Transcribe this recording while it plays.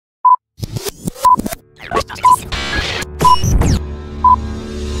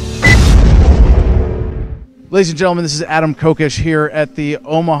Ladies and gentlemen, this is Adam Kokesh here at the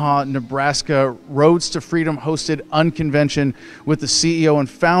Omaha, Nebraska Roads to Freedom hosted Unconvention with the CEO and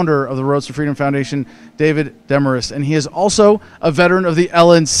founder of the Roads to Freedom Foundation, David Demarest. And he is also a veteran of the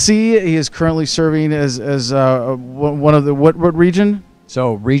LNC. He is currently serving as one of the, what region?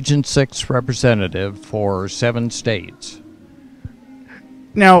 So Region 6 representative for 7 states.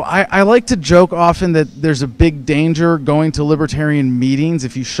 Now, I like to joke often that there's a big danger going to libertarian meetings.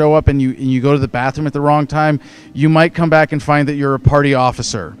 If you show up and you go to the bathroom at the wrong time, you might come back and find that you're a party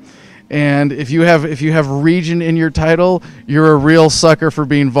officer. And if you have region in your title, you're a real sucker for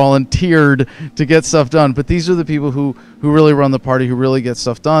being volunteered to get stuff done. But these are the people who really run the party, who really get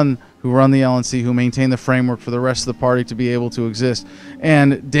stuff done, who run the LNC, who maintain the framework for the rest of the party to be able to exist.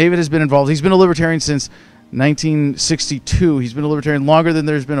 And David has been involved. He's been a libertarian since 1962. He's been a libertarian longer than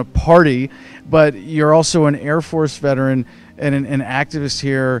there's been a party, but you're also an Air Force veteran and an activist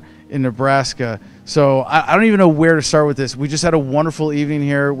here in Nebraska. So I don't even know where to start with this. We just had a wonderful evening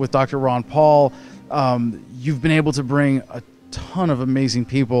here with Dr. Ron Paul. You've been able to bring a ton of amazing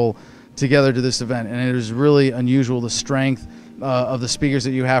people together to this event, and it is really unusual, the strength of the speakers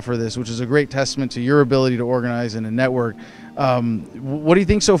that you have for this, which is a great testament to your ability to organize and a network. What do you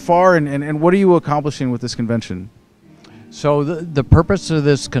think so far, and what are you accomplishing with this convention? So the purpose of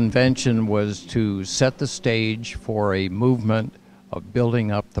this convention was to set the stage for a movement of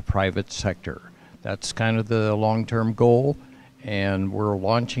building up the private sector. That's kind of the long-term goal, and we're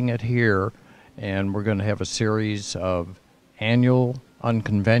launching it here, and we're going to have a series of annual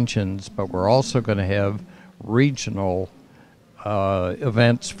unconventions, but we're also going to have regional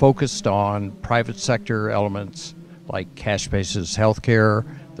events focused on private sector elements like cash basis healthcare,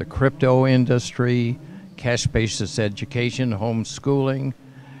 the crypto industry, cash basis education, homeschooling,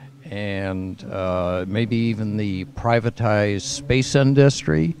 and maybe even the privatized space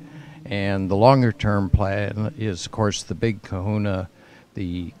industry. And the longer term plan is, of course, the big kahuna,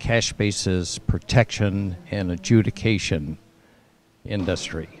 the cash basis protection and adjudication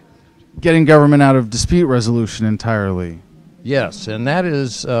industry. Getting government out of dispute resolution entirely. Yes, and that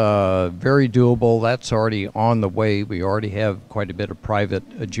is very doable. That's already on the way. We already have quite a bit of private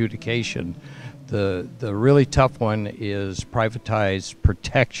adjudication. The really tough one is privatized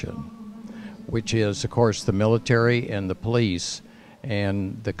protection, which is, of course, the military and the police.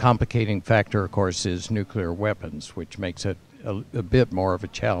 And the complicating factor, of course, is nuclear weapons, which makes it a bit more of a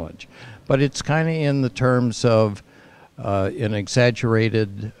challenge. But it's kind of in the terms of an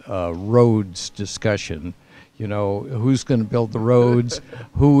exaggerated roads discussion. You know, who's going to build the roads,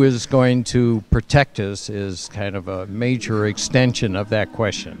 who is going to protect us is kind of a major extension of that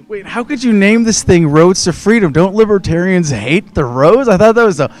question. Wait, how could you name this thing Roads to Freedom? Don't libertarians hate the roads? I thought that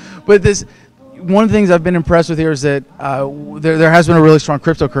was but this, one of the things I've been impressed with here is that there has been a really strong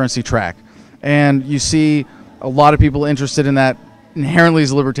cryptocurrency track. And you see a lot of people interested in that inherently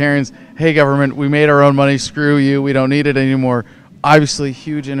as libertarians. Hey, government, we made our own money. Screw you. We don't need it anymore. Obviously,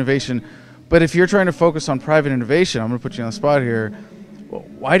 huge innovation. But if you're trying to focus on private innovation, I'm going to put you on the spot here.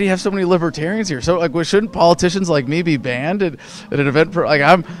 Why do you have so many libertarians here? So, like, shouldn't politicians like me be banned at an event?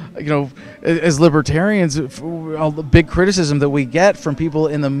 I'm, as libertarians, the big criticism that we get from people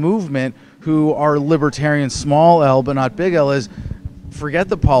in the movement who are libertarian, small L, but not big L, is forget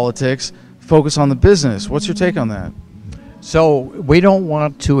the politics, focus on the business. What's your take on that? So we don't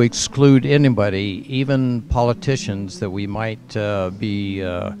want to exclude anybody, even politicians that we might be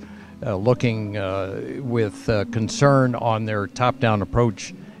looking with concern on their top-down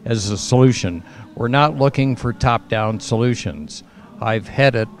approach as a solution. We're not looking for top-down solutions. I've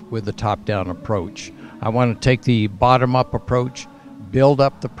had it with the top-down approach. I want to take the bottom-up approach, build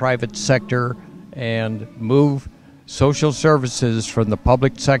up the private sector, and move social services from the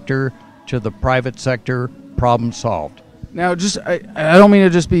public sector to the private sector, problem solved. Now, I don't mean to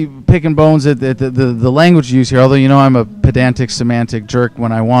just be picking bones at the language use here, although you know I'm a pedantic semantic jerk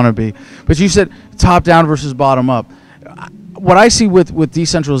when I want to be. But you said top down versus bottom up. What I see with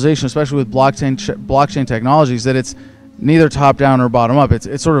decentralization, especially with blockchain technology, is that it's neither top down or bottom up.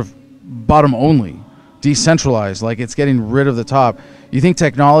 It's sort of bottom only, decentralized, like it's getting rid of the top. You think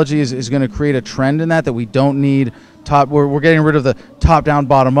technology is going to create a trend in that we don't need top? We're getting rid of the top down,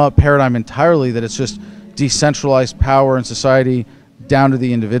 bottom up paradigm entirely. That it's just decentralized power in society down to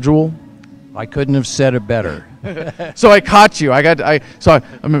the individual? I couldn't have said it better. So I caught you.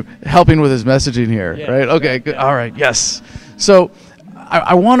 I'm helping with his messaging here, yeah, right? Okay, good. All right, yes. So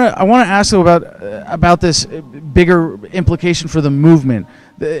I want to ask you about this bigger implication for the movement,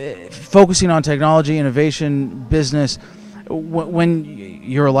 focusing on technology, innovation, business. when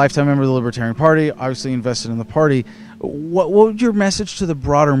you're a lifetime member of the Libertarian Party, obviously invested in the party, what would your message to the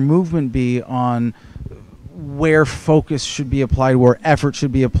broader movement be on where focus should be applied, where effort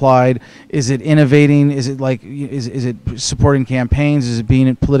should be applied? Is it innovating? Is it is it supporting campaigns? Is it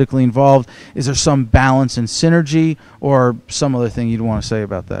being politically involved? Is there some balance and synergy, or some other thing you'd want to say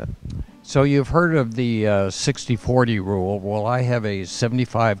about that? So you've heard of the 60-40 rule. Well, I have a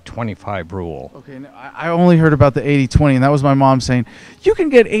 75-25 rule. Okay, I only heard about the 80-20, and that was my mom saying, you can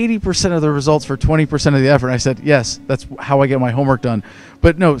get 80% of the results for 20% of the effort. And I said, yes, that's how I get my homework done.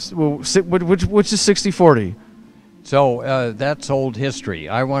 But no, which is 60-40? So that's old history.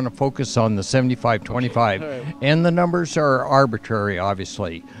 I want to focus on the 75-25. Okay. And the numbers are arbitrary,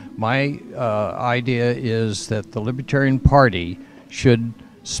 obviously. My idea is that the Libertarian Party should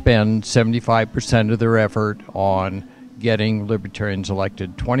spend 75% of their effort on getting libertarians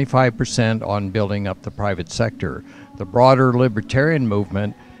elected, 25% on building up the private sector. The broader libertarian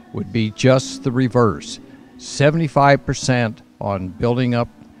movement would be just the reverse, 75% on building up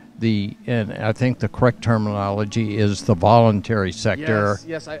and I think the correct terminology is the voluntary sector.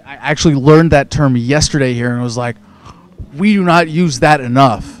 Yes, I actually learned that term yesterday here, and was like, we do not use that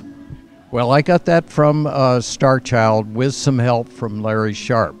enough. Well, I got that from Star Child with some help from Larry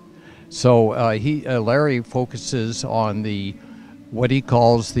Sharp. So Larry focuses on what he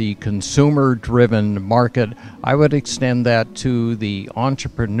calls the consumer-driven market. I would extend that to the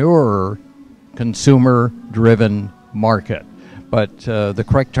entrepreneur consumer-driven market. But the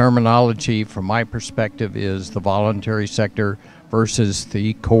correct terminology from my perspective is the voluntary sector versus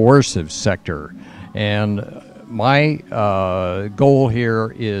the coercive sector. And my goal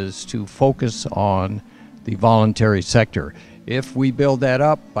here is to focus on the voluntary sector. If we build that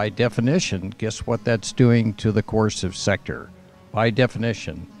up, by definition, guess what that's doing to the coercive sector? By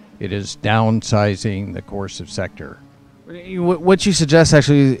definition, it is downsizing the coercive sector. What you suggest,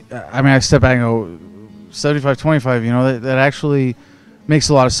 actually, I mean, I step back and go, 75-25, you know, that actually makes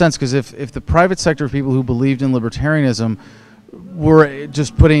a lot of sense, because if the private sector of people who believed in libertarianism were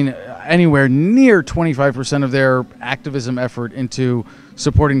just putting anywhere near 25% of their activism effort into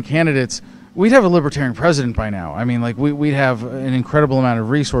supporting candidates, we'd have a libertarian president by now. I mean, like, we'd have an incredible amount of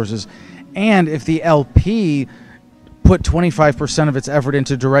resources. And if the LP put 25% of its effort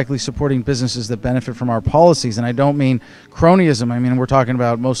into directly supporting businesses that benefit from our policies, and I don't mean cronyism, I mean, we're talking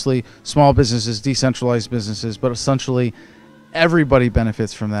about mostly small businesses, decentralized businesses, but essentially everybody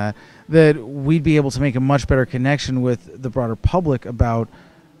benefits from that, that we'd be able to make a much better connection with the broader public about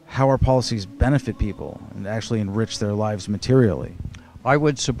how our policies benefit people and actually enrich their lives materially. I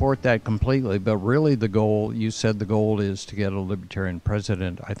would support that completely, but really the goal, you said the goal is to get a libertarian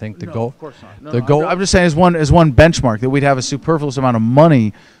president. I think the goal... of course not. No, the goal, I'm just saying as one benchmark, that we'd have a superfluous amount of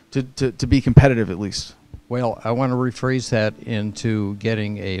money to be competitive, at least. Well, I want to rephrase that into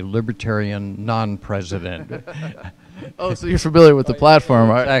getting a libertarian non-president. Oh, so you're familiar with the platform,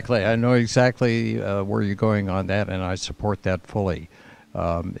 right? Exactly. I know exactly where you're going on that, and I support that fully.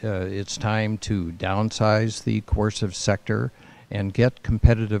 It's time to downsize the coercive sector and get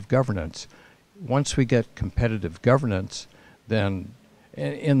competitive governance. Once we get competitive governance, then,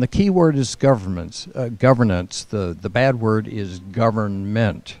 and the key word is governance. The bad word is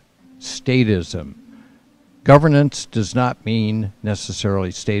government, statism. Governance does not mean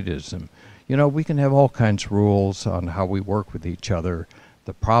necessarily statism. You know, we can have all kinds of rules on how we work with each other.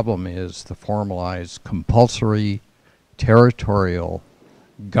 The problem is the formalized, compulsory, territorial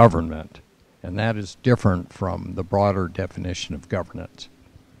government, and that is different from the broader definition of governance.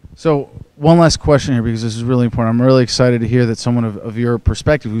 So one last question here, because this is really important. I'm really excited to hear that someone of your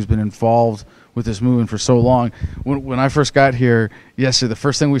perspective who's been involved with this movement for so long. When I first got here yesterday, the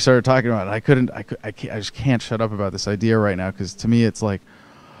first thing we started talking about, I just can't shut up about this idea right now, because to me it's like,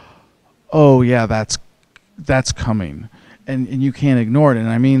 oh yeah, that's coming, and you can't ignore it. And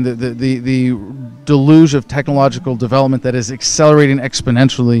I mean the deluge of technological development that is accelerating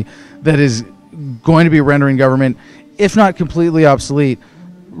exponentially, that is going to be rendering government, if not completely obsolete,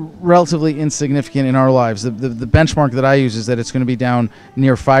 relatively insignificant in our lives. The benchmark that I use is that it's going to be down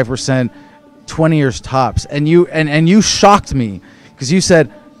near 5%, 20 years tops. And you shocked me, because you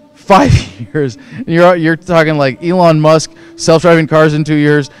said 5 years. And you're talking like Elon Musk, self-driving cars in 2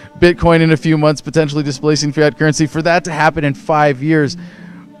 years, Bitcoin in a few months, potentially displacing fiat currency. For that to happen in 5 years,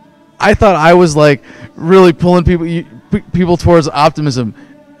 I thought I was like really pulling people towards optimism.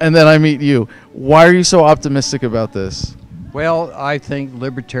 And then I meet you. Why are you so optimistic about this? Well, I think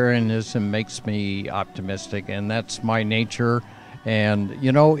libertarianism makes me optimistic, and that's my nature. And,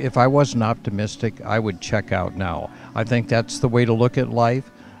 you know, if I wasn't optimistic, I would check out now. I think that's the way to look at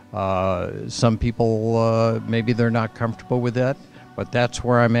life. Some people, maybe they're not comfortable with that, but that's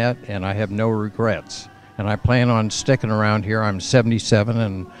where I'm at, and I have no regrets. And I plan on sticking around here. I'm 77,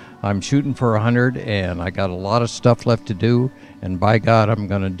 and I'm shooting for 100, and I got a lot of stuff left to do, and by God, I'm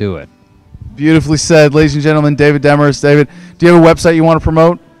going to do it. Beautifully said, ladies and gentlemen. David Demarest. David, do you have a website you want to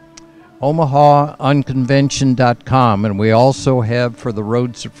promote? Omaha Unconvention.com, and we also have for the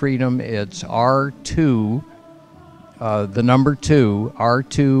Roads to Freedom, it's R2, the number 2,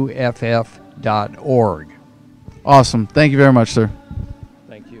 R2FF.org. Awesome. Thank you very much, sir.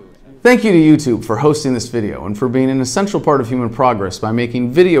 Thank you. Thank you to YouTube for hosting this video and for being an essential part of human progress by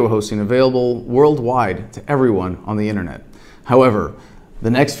making video hosting available worldwide to everyone on the internet. However, the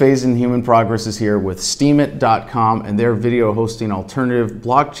next phase in human progress is here with Steemit.com and their video hosting alternative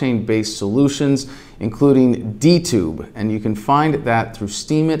blockchain-based solutions, including DTube. And you can find that through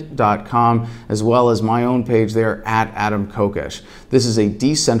Steemit.com as well as my own page there at Adam Kokesh. This is a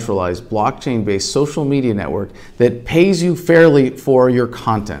decentralized blockchain-based social media network that pays you fairly for your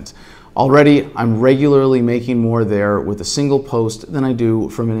content. Already, I'm regularly making more there with a single post than I do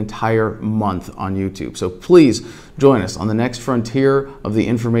from an entire month on YouTube. So please join us on the next frontier of the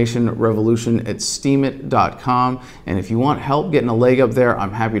information revolution at Steemit.com. And if you want help getting a leg up there,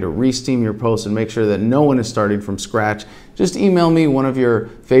 I'm happy to re-steam your posts and make sure that no one is starting from scratch. Just email me one of your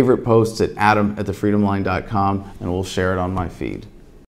favorite posts at adam@thefreedomline.com and we'll share it on my feed.